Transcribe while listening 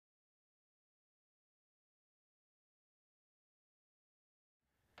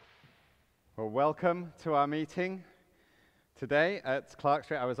Well, welcome to our meeting today at Clark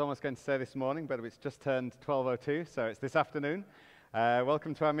Street. I was almost going to say this morning, but it's just turned 12:02, so it's this afternoon.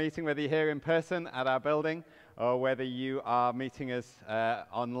 Welcome to our meeting, whether you're here in person at our building or whether you are meeting us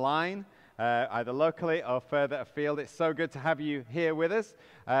online, either locally or further afield. It's so good to have you here with us.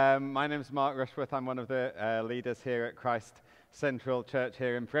 My name is Mark Rushworth. I'm one of the leaders here at Christ Central Church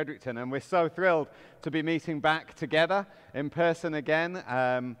here in Fredericton, and we're so thrilled to be meeting back together in person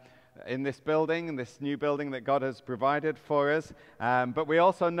again. In this building, in this new building that God has provided for us. But we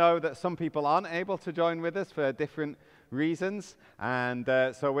also know that some people aren't able to join with us for different reasons. And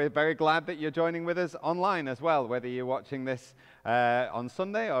so we're very glad that you're joining with us online as well, whether you're watching this on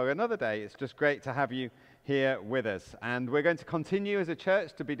Sunday or another day. It's just great to have you here with us. And we're going to continue as a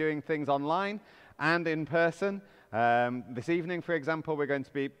church to be doing things online and in person. This evening, for example, we're going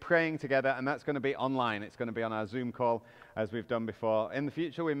to be praying together, and that's going to be online. It's going to be on our Zoom call, as we've done before. In the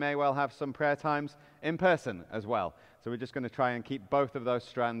future, we may well have some prayer times in person as well. So we're just going to try and keep both of those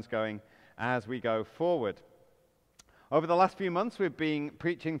strands going as we go forward. Over the last few months, we've been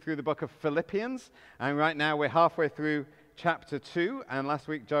preaching through the book of Philippians, and right now we're halfway through chapter 2, and last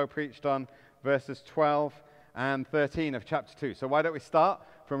week Joe preached on verses 12 and 13 of chapter 2. So why don't we start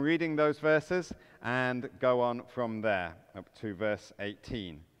from reading those verses and go on from there up to verse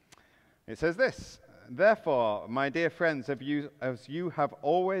 18. It says this: "Therefore, my dear friends, as you have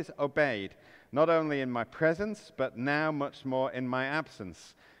always obeyed, not only in my presence, but now much more in my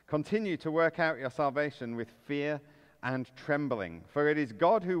absence, continue to work out your salvation with fear and trembling. For it is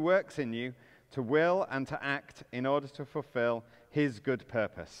God who works in you to will and to act in order to fulfill his good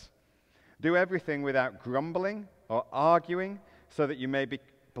purpose. Do everything without grumbling or arguing, so that you may be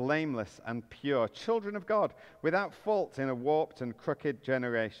blameless and pure, children of God, without fault in a warped and crooked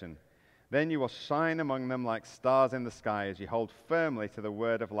generation. Then you will shine among them like stars in the sky as you hold firmly to the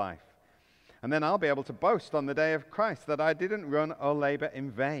word of life. And then I'll be able to boast on the day of Christ that I didn't run or labor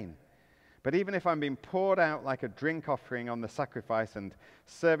in vain. But even if I'm being poured out like a drink offering on the sacrifice and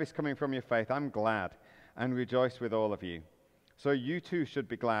service coming from your faith, I'm glad and rejoice with all of you. So you too should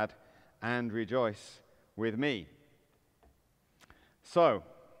be glad and rejoice with me." So,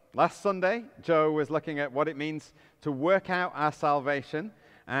 last Sunday, Joe was looking at what it means to work out our salvation,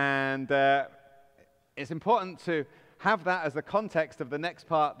 and it's important to have that as the context of the next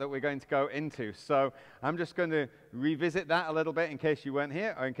part that we're going to go into. So I'm just going to revisit that a little bit in case you weren't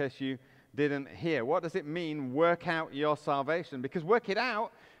here or in case you didn't hear. What does it mean, work out your salvation? Because work it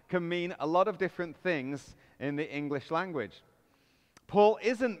out can mean a lot of different things in the English language. Paul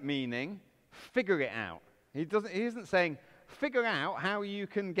isn't meaning figure it out. He isn't saying figure out how you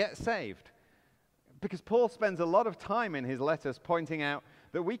can get saved. Because Paul spends a lot of time in his letters pointing out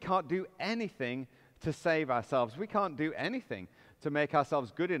that we can't do anything to save ourselves. We can't do anything to make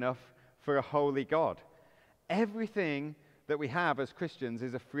ourselves good enough for a holy God. Everything that we have as Christians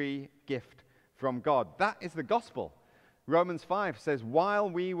is a free gift from God. That is the gospel. Romans 5 says, "While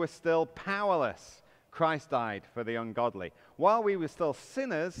we were still powerless, Christ died for the ungodly. While we were still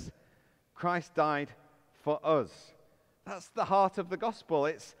sinners, Christ died for us." That's the heart of the gospel.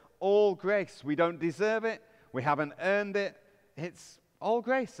 It's all grace. We don't deserve it. We haven't earned it. It's all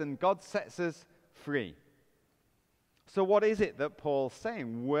grace, and God sets us free. So what is it that Paul's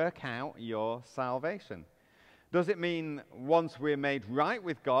saying? Work out your salvation. Does it mean once we're made right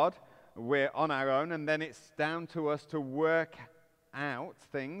with God, we're on our own, and then it's down to us to work out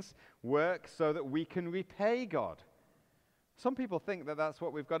things, work so that we can repay God? Some people think that that's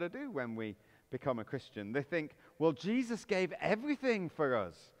what we've got to do when we become a Christian. They think, well, Jesus gave everything for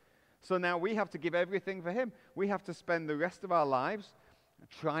us, so now we have to give everything for him. We have to spend the rest of our lives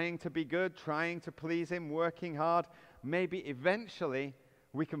trying to be good, trying to please him, working hard. Maybe eventually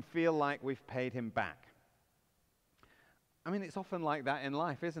we can feel like we've paid him back. I mean, it's often like that in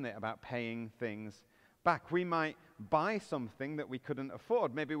life, isn't it, about paying things back? We might buy something that we couldn't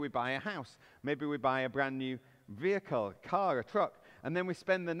afford. Maybe we buy a house. Maybe we buy a brand new vehicle, a car, a truck. And then we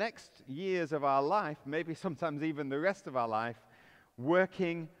spend the next years of our life, maybe sometimes even the rest of our life,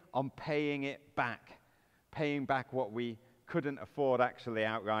 working on paying it back. Paying back what we couldn't afford actually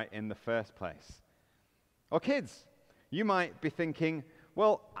outright in the first place. Or kids, you might be thinking,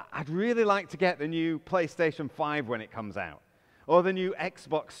 well, I'd really like to get the new PlayStation 5 when it comes out, or the new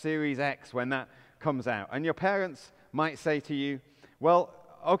Xbox Series X when that comes out. And your parents might say to you, well,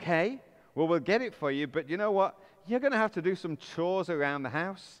 okay, well, we'll get it for you, but you know what? You're going to have to do some chores around the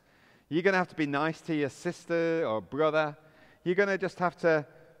house. You're going to have to be nice to your sister or brother. You're going to just have to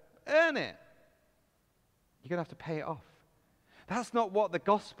earn it. You're going to have to pay it off. That's not what the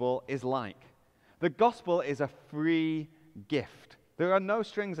gospel is like. The gospel is a free gift. There are no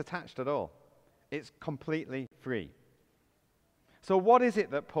strings attached at all. It's completely free. So what is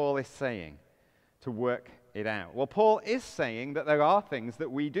it that Paul is saying to work it out? Well, Paul is saying that there are things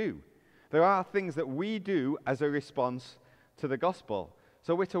that we do. There are things that we do as a response to the gospel.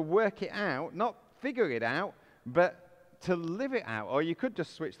 So we're to work it out, not figure it out, but to live it out. Or you could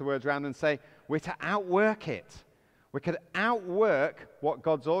just switch the words around and say we're to outwork it. We could outwork what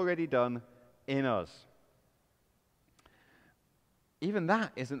God's already done in us. Even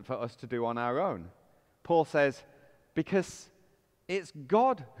that isn't for us to do on our own. Paul says, because it's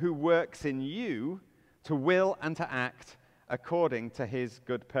God who works in you to will and to act according to his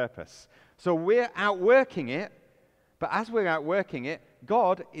good purpose. So we're outworking it, but as we're outworking it,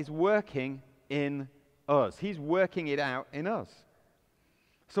 God is working in us. He's working it out in us.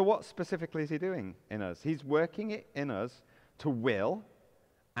 So what specifically is he doing in us? He's working it in us to will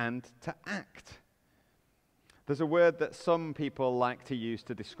and to act. There's a word that some people like to use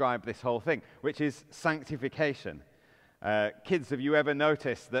to describe this whole thing, which is sanctification. Kids, have you ever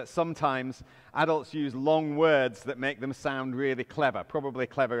noticed that sometimes adults use long words that make them sound really clever, probably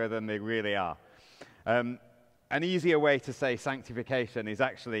cleverer than they really are? An easier way to say sanctification is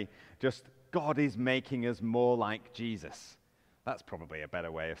actually just God is making us more like Jesus. That's probably a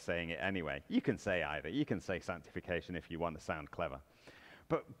better way of saying it anyway. You can say either. You can say sanctification if you want to sound clever.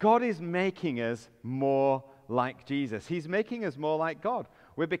 But God is making us more like Jesus. He's making us more like God.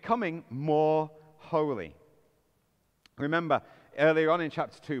 We're becoming more holy. Remember, earlier on in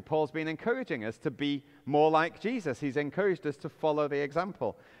chapter 2, Paul's been encouraging us to be more like Jesus. He's encouraged us to follow the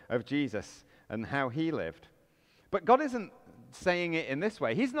example of Jesus and how he lived. But God isn't saying it in this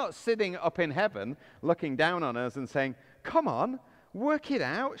way. He's not sitting up in heaven looking down on us and saying, come on, work it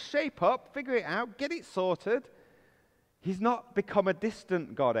out, shape up, figure it out, get it sorted. He's not become a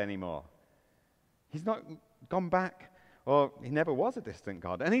distant God anymore. He's not gone back, or he never was a distant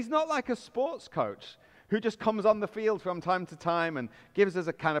God. And he's not like a sports coach who just comes on the field from time to time and gives us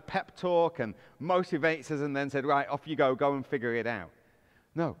a kind of pep talk and motivates us and then said, right, off you go and figure it out.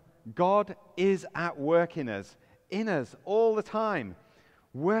 No, God is at work in us all the time,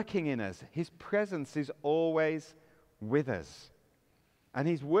 working in us. His presence is always with us. And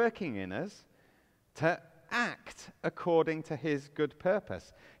he's working in us to act according to his good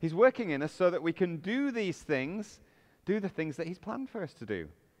purpose. He's working in us so that we can do these things, do the things that he's planned for us to do.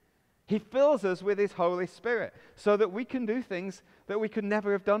 He fills us with his Holy Spirit so that we can do things that we could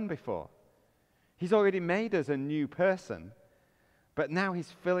never have done before. He's already made us a new person, but now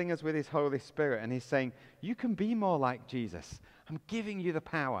he's filling us with his Holy Spirit and he's saying, you can be more like Jesus. I'm giving you the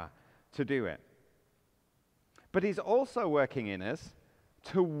power to do it. But he's also working in us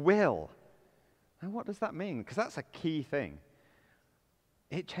to will. Now, what does that mean? Because that's a key thing.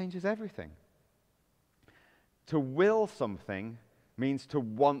 It changes everything. To will something means to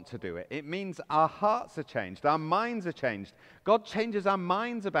want to do it. It means our hearts are changed. Our minds are changed. God changes our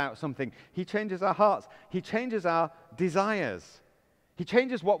minds about something. He changes our hearts. He changes our desires. He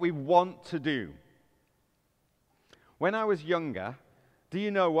changes what we want to do. When I was younger, do you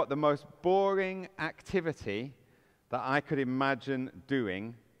know what the most boring activity that I could imagine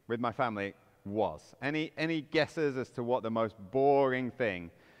doing with my family was? Any guesses as to what the most boring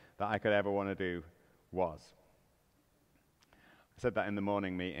thing that I could ever want to do was? I said that in the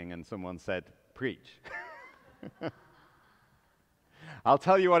morning meeting and someone said, preach. I'll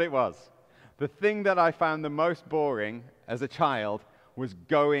tell you what it was. The thing that I found the most boring as a child was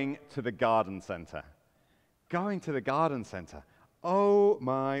going to the garden center. Going to the garden center. Oh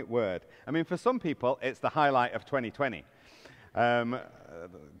my word. I mean, for some people, it's the highlight of 2020.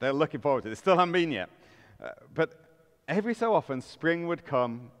 They're looking forward to it. They still haven't been yet. But every so often, spring would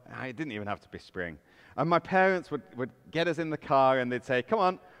come. It didn't even have to be spring. And my parents would get us in the car and they'd say, come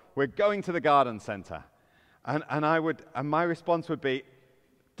on, we're going to the garden center. And my response would be,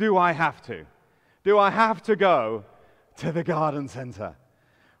 do I have to? Do I have to go to the garden center?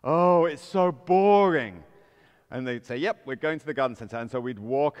 Oh, it's so boring. And they'd say, yep, we're going to the garden center. And so we'd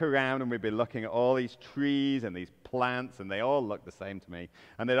walk around and we'd be looking at all these trees and these plants, and they all looked the same to me.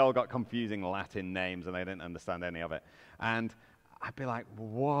 And they'd all got confusing Latin names, and they didn't understand any of it. And I'd be like,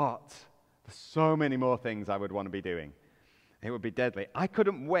 what? There's so many more things I would want to be doing. It would be deadly. I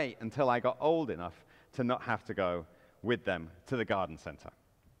couldn't wait until I got old enough to not have to go with them to the garden center.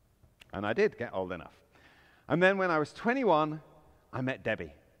 And I did get old enough. And then when I was 21, I met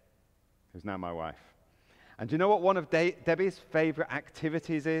Debbie, who's now my wife. And do you know what one of Debbie's favorite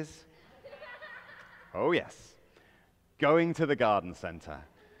activities is? Oh, yes. Going to the garden center.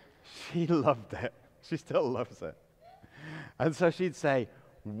 She loved it. She still loves it. And so she'd say,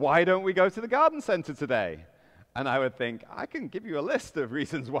 why don't we go to the garden center today? And I would think, I can give you a list of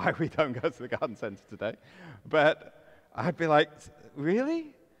reasons why we don't go to the garden center today. But I'd be like,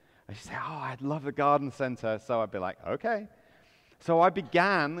 really? And she'd say, oh, I'd love the garden center. So I'd be like, okay. So I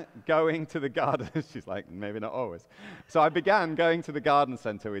began going to the garden. She's like, maybe not always. So I began going to the garden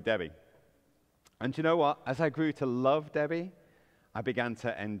center with Debbie. And you know what? As I grew to love Debbie, I began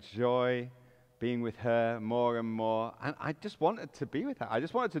to enjoy being with her more and more. And I just wanted to be with her. I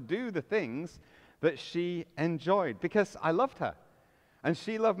just wanted to do the things that she enjoyed because I loved her and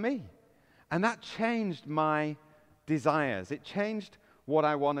she loved me. And that changed my desires. It changed what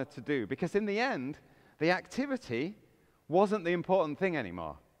I wanted to do because in the end, the activity wasn't the important thing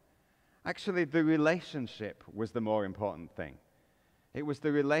anymore. Actually, the relationship was the more important thing. It was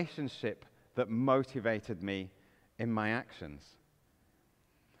the relationship that motivated me in my actions.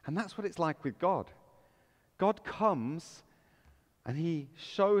 And that's what it's like with God. God comes and he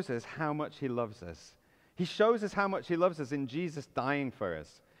shows us how much he loves us. He shows us how much he loves us in Jesus dying for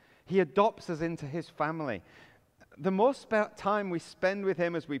us. He adopts us into his family. The more time we spend with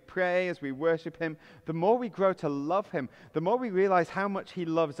him as we pray, as we worship him, the more we grow to love him, the more we realize how much he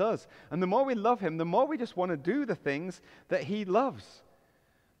loves us. And the more we love him, the more we just want to do the things that he loves.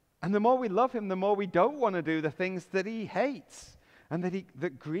 And the more we love him, the more we don't want to do the things that he hates and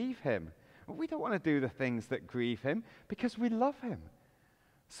that grieve him. We don't want to do the things that grieve him because we love him.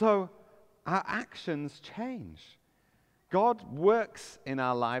 So our actions change. God works in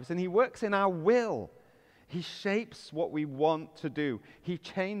our lives and he works in our will. He shapes what we want to do. He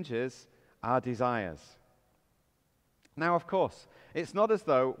changes our desires. Now, of course, it's not as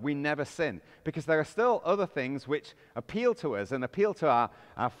though we never sin, because there are still other things which appeal to us and appeal to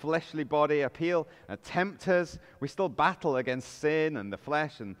our fleshly body, tempt us. We still battle against sin and the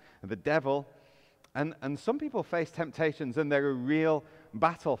flesh and the devil. And some people face temptations and they're a real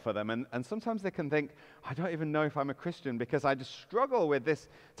battle for them. And sometimes they can think, I don't even know if I'm a Christian because I just struggle with this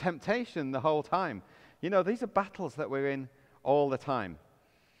temptation the whole time. You know, these are battles that we're in all the time.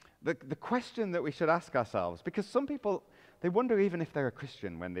 The question that we should ask ourselves, because some people, they wonder even if they're a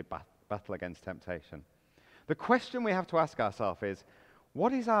Christian when they battle against temptation. The question we have to ask ourselves is,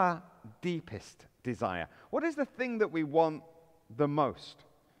 what is our deepest desire? What is the thing that we want the most?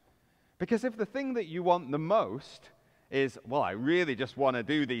 Because if the thing that you want the most is, well, I really just want to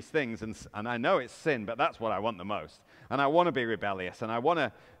do these things, and I know it's sin, but that's what I want the most. And I want to be rebellious, and I want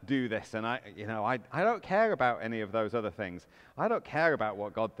to do this, and I don't care about any of those other things. I don't care about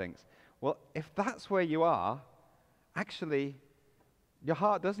what God thinks. Well, if that's where you are, actually, your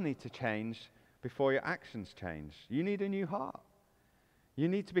heart does need to change before your actions change. You need a new heart. You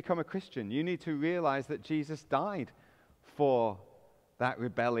need to become a Christian. You need to realize that Jesus died for that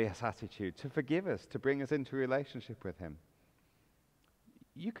rebellious attitude, to forgive us, to bring us into relationship with him.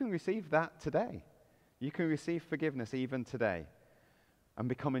 You can receive that today. You can receive forgiveness even today and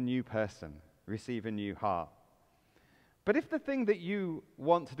become a new person, receive a new heart. But if the thing that you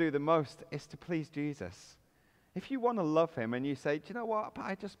want to do the most is to please Jesus, if you want to love him and you say, do you know what, but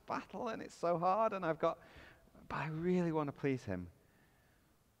I just battle and it's so hard and but I really want to please him,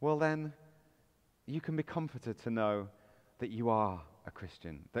 well then you can be comforted to know that you are a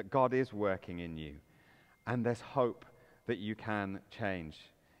Christian, that God is working in you, and there's hope that you can change.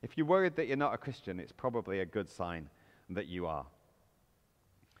 If you're worried that you're not a Christian, it's probably a good sign that you are.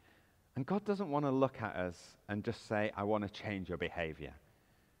 And God doesn't want to look at us and just say, I want to change your behavior.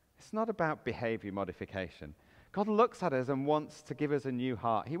 It's not about behavior modification. God looks at us and wants to give us a new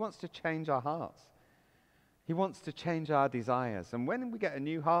heart. He wants to change our hearts. He wants to change our desires. And when we get a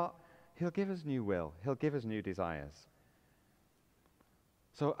new heart, he'll give us new will. He'll give us new desires.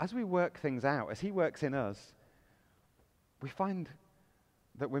 So as we work things out, as he works in us, we find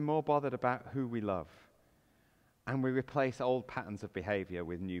that we're more bothered about who we love. And we replace old patterns of behavior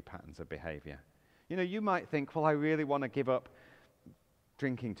with new patterns of behavior. You know, you might think, well, I really want to give up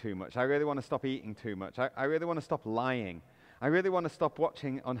drinking too much. I really want to stop eating too much. I really want to stop lying. I really want to stop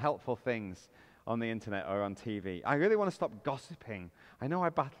watching unhelpful things on the internet or on TV. I really want to stop gossiping. I know I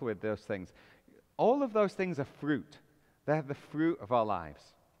battle with those things. All of those things are fruit. They're the fruit of our lives.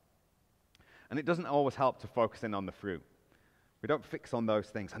 And it doesn't always help to focus in on the fruit. We don't fix on those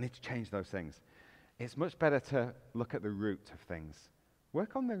things. I need to change those things. It's much better to look at the root of things.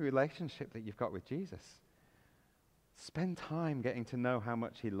 Work on the relationship that you've got with Jesus. Spend time getting to know how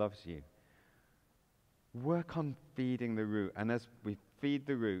much he loves you. Work on feeding the root. And as we feed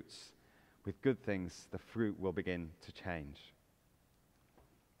the roots with good things, the fruit will begin to change.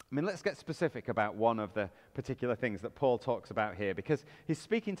 I mean, let's get specific about one of the particular things that Paul talks about here, because he's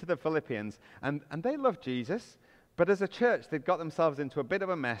speaking to the Philippians, and they love Jesus, But as a church, they'd got themselves into a bit of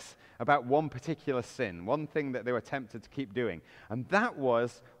a mess about one particular sin, one thing that they were tempted to keep doing. And that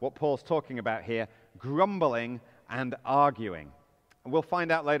was what Paul's talking about here, grumbling and arguing. And we'll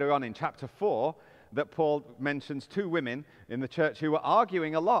find out later on in chapter 4 that Paul mentions two women in the church who were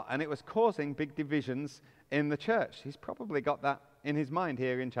arguing a lot, and it was causing big divisions in the church. He's probably got that in his mind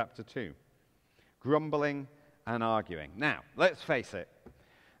here in chapter 2. Grumbling and arguing. Now, let's face it.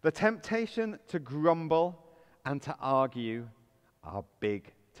 The temptation to grumble and to argue are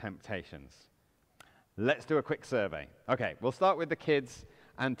big temptations. Let's do a quick survey. Okay, we'll start with the kids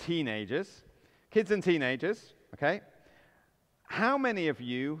and teenagers. Kids and teenagers, okay? How many of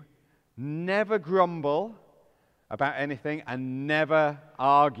you never grumble about anything and never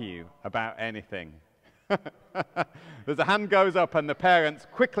argue about anything? There's a hand goes up and the parents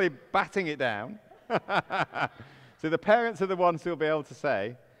quickly batting it down. So the parents are the ones who will be able to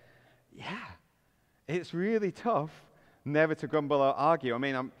say, yeah, it's really tough never to grumble or argue. I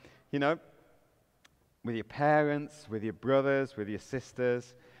mean, with your parents, with your brothers, with your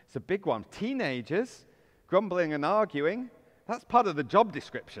sisters. It's a big one. Teenagers, grumbling and arguing, that's part of the job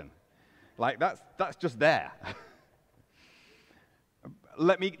description. Like, that's just there.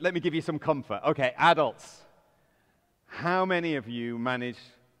 Let me give you some comfort. Okay, adults, how many of you manage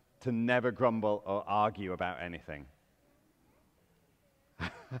to never grumble or argue about anything?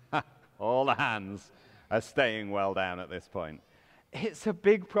 All the hands are staying well down at this point. It's a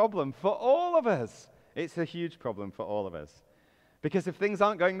big problem for all of us. It's a huge problem for all of us. Because if things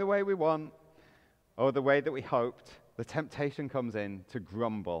aren't going the way we want or the way that we hoped, the temptation comes in to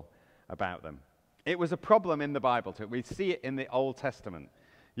grumble about them. It was a problem in the Bible too. We see it in the Old Testament.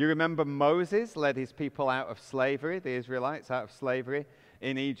 You remember Moses led his people out of slavery, the Israelites out of slavery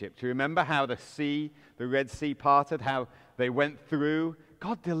in Egypt. You remember how the Red Sea parted, how they went through.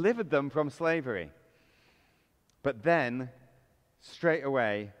 God delivered them from slavery. But then, straight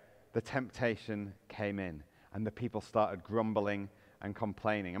away, the temptation came in, and the people started grumbling and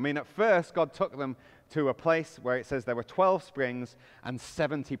complaining. I mean, at first, God took them to a place where it says there were 12 springs and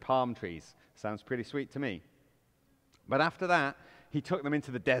 70 palm trees. Sounds pretty sweet to me. But after that, he took them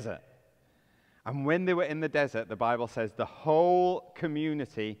into the desert. And when they were in the desert, the Bible says the whole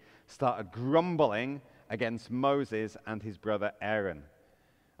community started grumbling against Moses and his brother Aaron.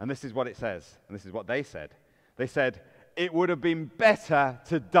 And this is what it says, and this is what they said. They said, it would have been better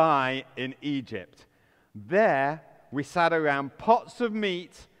to die in Egypt. There, we sat around pots of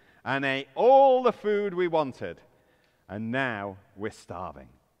meat and ate all the food we wanted. And now we're starving.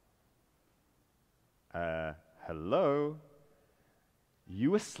 Hello?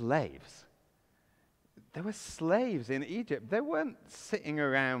 You were slaves. There were slaves in Egypt. They weren't sitting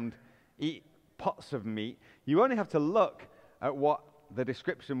around eat pots of meat. You only have to look at what the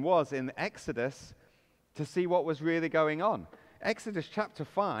description was in Exodus to see what was really going on. Exodus chapter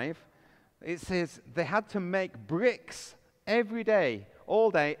 5, it says they had to make bricks every day,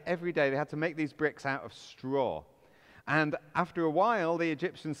 all day, every day. They had to make these bricks out of straw. And after a while, the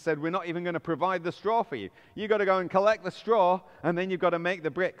Egyptians said, we're not even going to provide the straw for you. You've got to go and collect the straw, and then you've got to make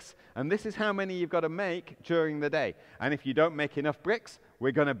the bricks. And this is how many you've got to make during the day. And if you don't make enough bricks,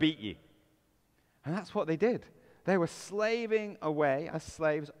 we're going to beat you. And that's what they did. They were slaving away as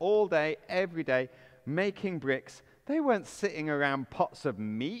slaves all day, every day, making bricks. They weren't sitting around pots of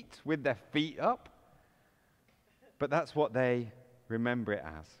meat with their feet up. But that's what they remember it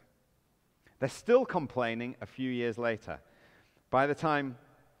as. They're still complaining a few years later. By the time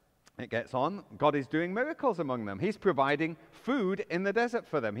it gets on, God is doing miracles among them. He's providing food in the desert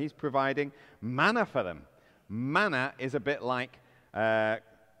for them. He's providing manna for them. Manna is a bit like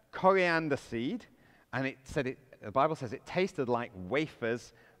coriander seed, and the Bible says it tasted like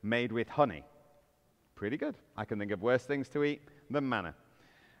wafers made with honey. Pretty good. I can think of worse things to eat than manna.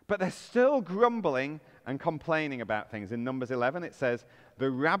 But they're still grumbling and complaining about things. In Numbers 11, it says, the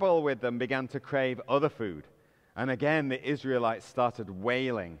rabble with them began to crave other food. And again, the Israelites started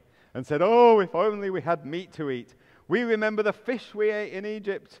wailing and said, oh, if only we had meat to eat. We remember the fish we ate in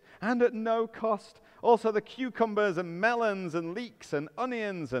Egypt, and at no cost. Also the cucumbers and melons and leeks and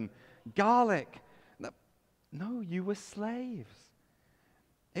onions and garlic. No, you were slaves.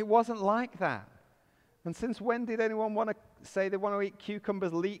 It wasn't like that. And since when did anyone want to say they want to eat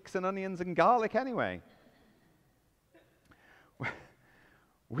cucumbers, leeks, and onions and garlic anyway?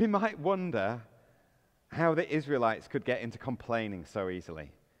 We might wonder how the Israelites could get into complaining so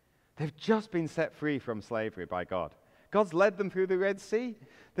easily. They've just been set free from slavery by God. God's led them through the Red Sea.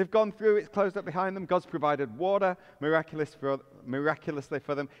 They've gone through, it's closed up behind them. God's provided water miraculously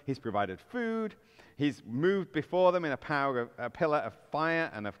for them. He's provided food. He's moved before them in a pillar of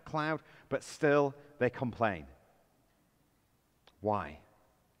fire and of cloud, but still they complain. Why?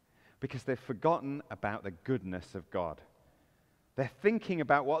 Because they've forgotten about the goodness of God. They're thinking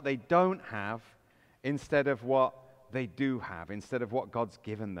about what they don't have instead of what they do have, instead of what God's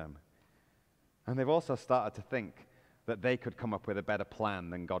given them. And they've also started to think that they could come up with a better plan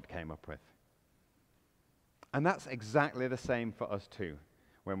than God came up with. And that's exactly the same for us too,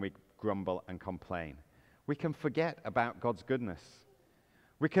 when we grumble and complain. We can forget about God's goodness.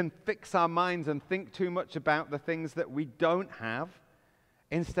 We can fix our minds and think too much about the things that we don't have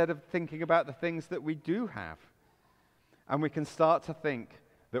instead of thinking about the things that we do have. And we can start to think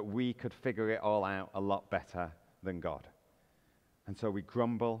that we could figure it all out a lot better than God. And so we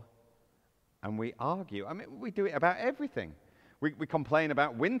grumble and we argue. I mean, we do it about everything. We complain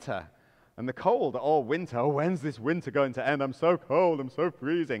about winter and the cold all winter. Oh, when's this winter going to end? I'm so cold, I'm so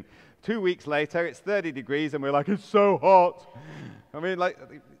freezing. 2 weeks later, it's 30 degrees and we're like, it's so hot. I mean, like,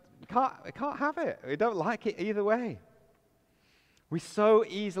 we can't have it. We don't like it either way. We so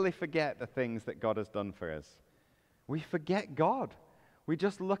easily forget the things that God has done for us. We forget God. We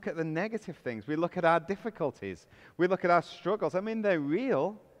just look at the negative things. We look at our difficulties. We look at our struggles. I mean, they're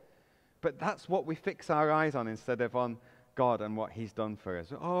real, but that's what we fix our eyes on instead of on God and what He's done for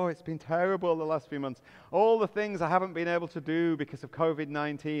us. Oh, it's been terrible the last few months. All the things I haven't been able to do because of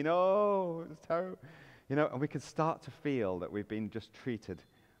COVID-19. Oh, it's terrible. You know, and we can start to feel that we've been just treated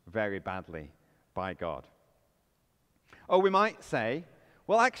very badly by God. Or we might say,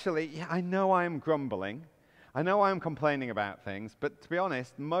 well, actually, yeah, I know I'm grumbling. I know I'm complaining about things, but to be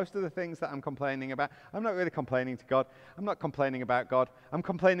honest, most of the things that I'm complaining about, I'm not really complaining to God. I'm not complaining about God. I'm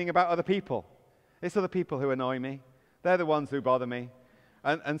complaining about other people. It's other people who annoy me. They're the ones who bother me.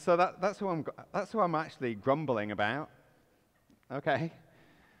 And so that's who I'm actually grumbling about. Okay?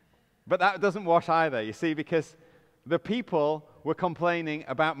 But that doesn't wash either, you see, because the people were complaining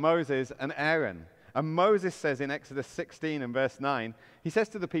about Moses and Aaron. And Moses says in Exodus 16 and verse 9, he says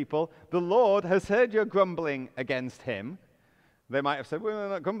to the people, the Lord has heard your grumbling against him. They might have said, well, we're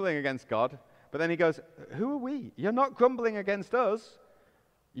not grumbling against God. But then he goes, who are we? You're not grumbling against us.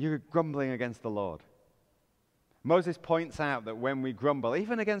 You're grumbling against the Lord. Moses points out that when we grumble,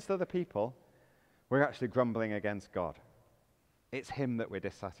 even against other people, we're actually grumbling against God. It's Him that we're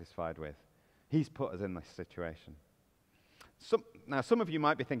dissatisfied with. He's put us in this situation. Now, some of you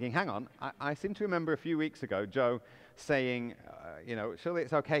might be thinking, hang on, I seem to remember a few weeks ago Joe saying, surely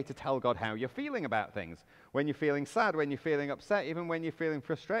it's okay to tell God how you're feeling about things. When you're feeling sad, when you're feeling upset, even when you're feeling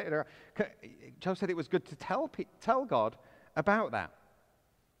frustrated. Joe said it was good to tell God about that.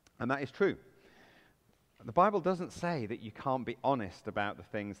 And that is true. The Bible doesn't say that you can't be honest about the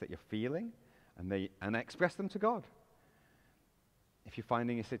things that you're feeling and express them to God. If you're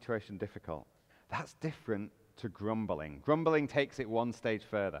finding your situation difficult, that's different to grumbling. Grumbling takes it one stage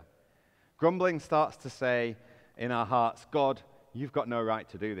further. Grumbling starts to say in our hearts, God, you've got no right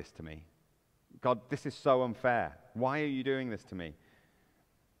to do this to me. God, this is so unfair. Why are you doing this to me?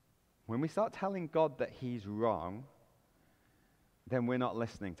 When we start telling God that He's wrong, then we're not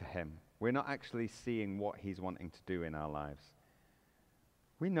listening to Him. We're not actually seeing what He's wanting to do in our lives.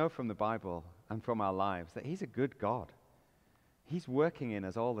 We know from the Bible and from our lives that He's a good God. He's working in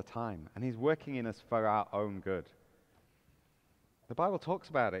us all the time, and He's working in us for our own good. The Bible talks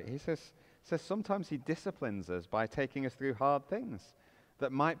about it. He says sometimes He disciplines us by taking us through hard things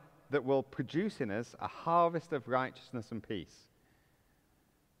that will produce in us a harvest of righteousness and peace.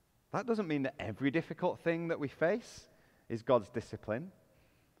 That doesn't mean that every difficult thing that we face is God's discipline,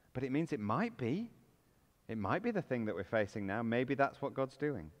 but it means it might be. It might be the thing that we're facing now. Maybe that's what God's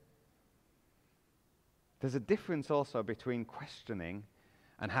doing. There's a difference also between questioning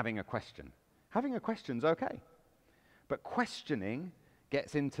and having a question. Having a question's okay. But questioning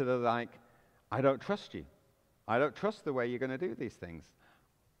gets into the I don't trust you. I don't trust the way you're going to do these things.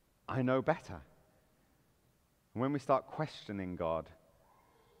 I know better. And when we start questioning God,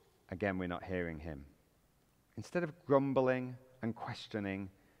 again, we're not hearing Him. Instead of grumbling and questioning,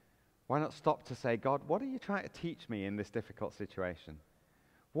 why not stop to say, God, what are you trying to teach me in this difficult situation?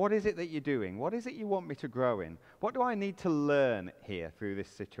 What is it that you're doing? What is it you want me to grow in? What do I need to learn here through this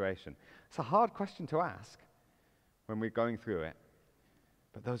situation? It's a hard question to ask when we're going through it,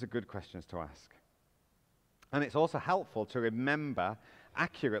 but those are good questions to ask. And it's also helpful to remember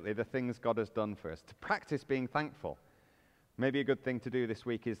accurately the things God has done for us, to practice being thankful. Maybe a good thing to do this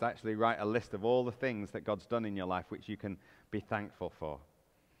week is to actually write a list of all the things that God's done in your life which you can be thankful for.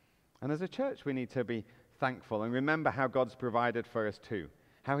 And as a church, we need to be thankful and remember how God's provided for us too.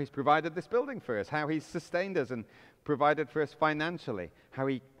 How He's provided this building for us, how He's sustained us and provided for us financially, how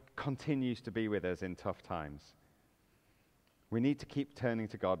He continues to be with us in tough times. We need to keep turning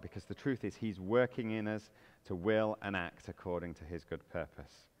to God because the truth is He's working in us to will and act according to his good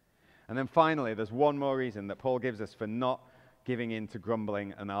purpose. And then finally, there's one more reason that Paul gives us for not giving in to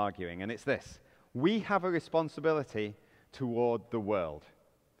grumbling and arguing, and it's this: we have a responsibility toward the world.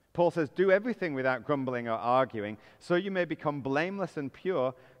 Paul says, do everything without grumbling or arguing, so you may become blameless and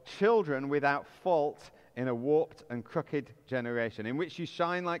pure, children without fault in a warped and crooked generation, in which you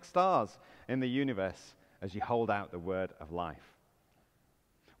shine like stars in the universe as you hold out the word of life.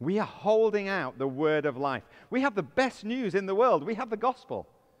 We are holding out the word of life. We have the best news in the world. We have the gospel.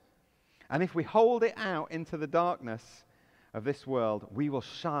 And if we hold it out into the darkness of this world, we will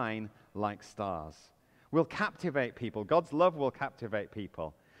shine like stars. We'll captivate people. God's love will captivate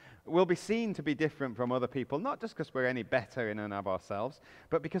people. We'll be seen to be different from other people, not just because we're any better in and of ourselves,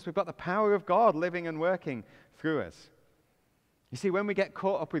 but because we've got the power of God living and working through us. You see, when we get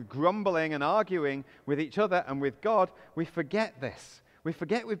caught up with grumbling and arguing with each other and with God, we forget this. We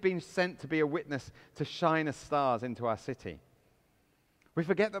forget we've been sent to be a witness to shine as stars into our city. We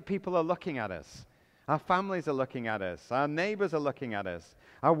forget that people are looking at us. Our families are looking at us. Our neighbors are looking at us.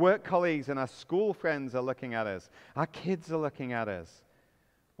 Our work colleagues and our school friends are looking at us. Our kids are looking at us.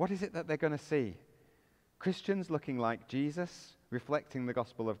 What is it that they're going to see? Christians looking like Jesus, reflecting the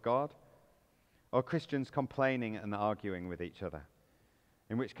gospel of God? Or Christians complaining and arguing with each other?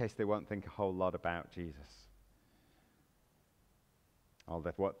 In which case they won't think a whole lot about Jesus. Or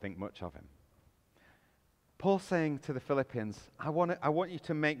they won't think much of him. Paul's saying to the Philippians, I want you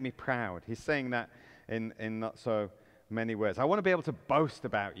to make me proud. He's saying that in not so many words. I want to be able to boast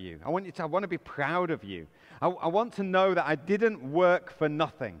about you. I want to be proud of you. I want to know that I didn't work for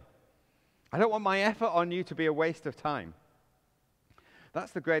nothing. I don't want my effort on you to be a waste of time.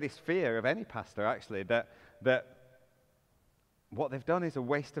 That's the greatest fear of any pastor, actually, that what they've done is a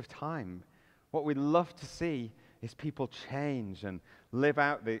waste of time. What we'd love to see is people change and live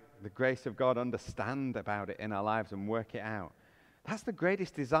out the grace of God, understand about it in our lives and work it out. That's the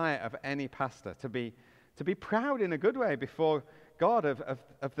greatest desire of any pastor, to be proud in a good way before God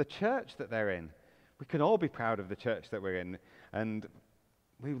of the church that they're in. We can all be proud of the church that we're in. And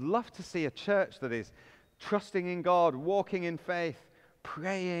we love to see a church that is trusting in God, walking in faith,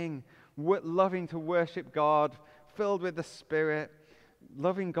 praying, loving to worship God, filled with the Spirit,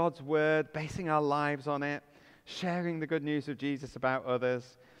 loving God's word, basing our lives on it, sharing the good news of Jesus about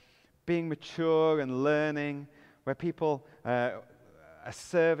others, being mature and learning, where people are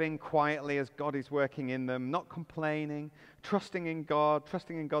serving quietly as God is working in them, not complaining, trusting in God,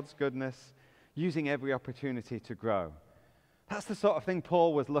 trusting in God's goodness, using every opportunity to grow. That's the sort of thing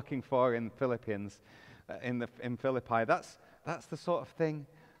Paul was looking for in Philippians, in Philippi. That's the sort of thing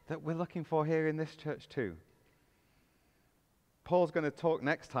that we're looking for here in this church too. Paul's going to talk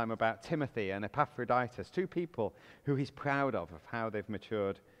next time about Timothy and Epaphroditus, two people who he's proud of how they've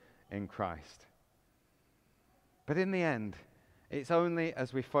matured in Christ. But in the end, it's only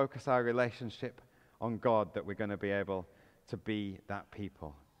as we focus our relationship on God that we're going to be able to be that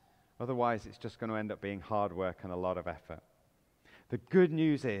people. Otherwise, it's just going to end up being hard work and a lot of effort. The good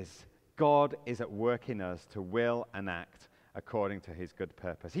news is God is at work in us to will and act according to his good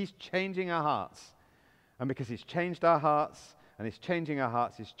purpose. He's changing our hearts. And because he's changed our hearts, and he's changing our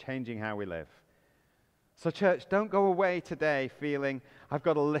hearts, he's changing how we live. So church, don't go away today feeling, I've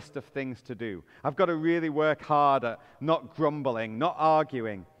got a list of things to do. I've got to really work hard at not grumbling, not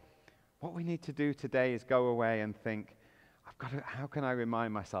arguing. What we need to do today is go away and think, how can I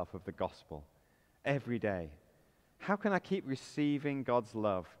remind myself of the gospel every day? How can I keep receiving God's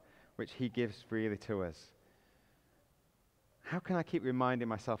love, which he gives freely to us? How can I keep reminding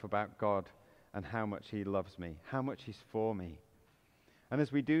myself about God and how much he loves me, how much he's for me? And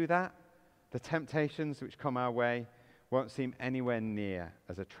as we do that, the temptations which come our way won't seem anywhere near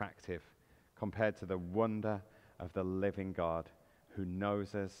as attractive compared to the wonder of the living God who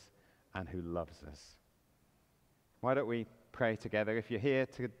knows us and who loves us. Why don't we pray together? If you're here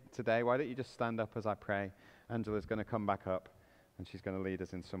today, why don't you just stand up as I pray? Angela's going to come back up and she's going to lead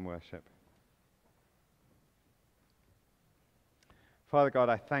us in some worship. Father God,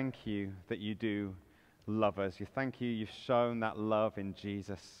 I thank you that you do love us. Thank you you've shown that love in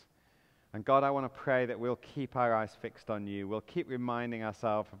Jesus. And God, I want to pray that we'll keep our eyes fixed on you. We'll keep reminding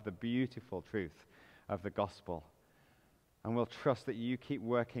ourselves of the beautiful truth of the gospel. And we'll trust that you keep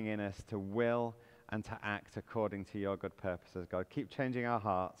working in us to will and to act according to your good purposes, God. Keep changing our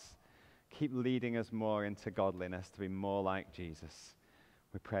hearts. Keep leading us more into godliness to be more like Jesus.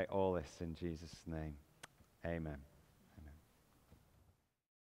 We pray all this in Jesus' name. Amen.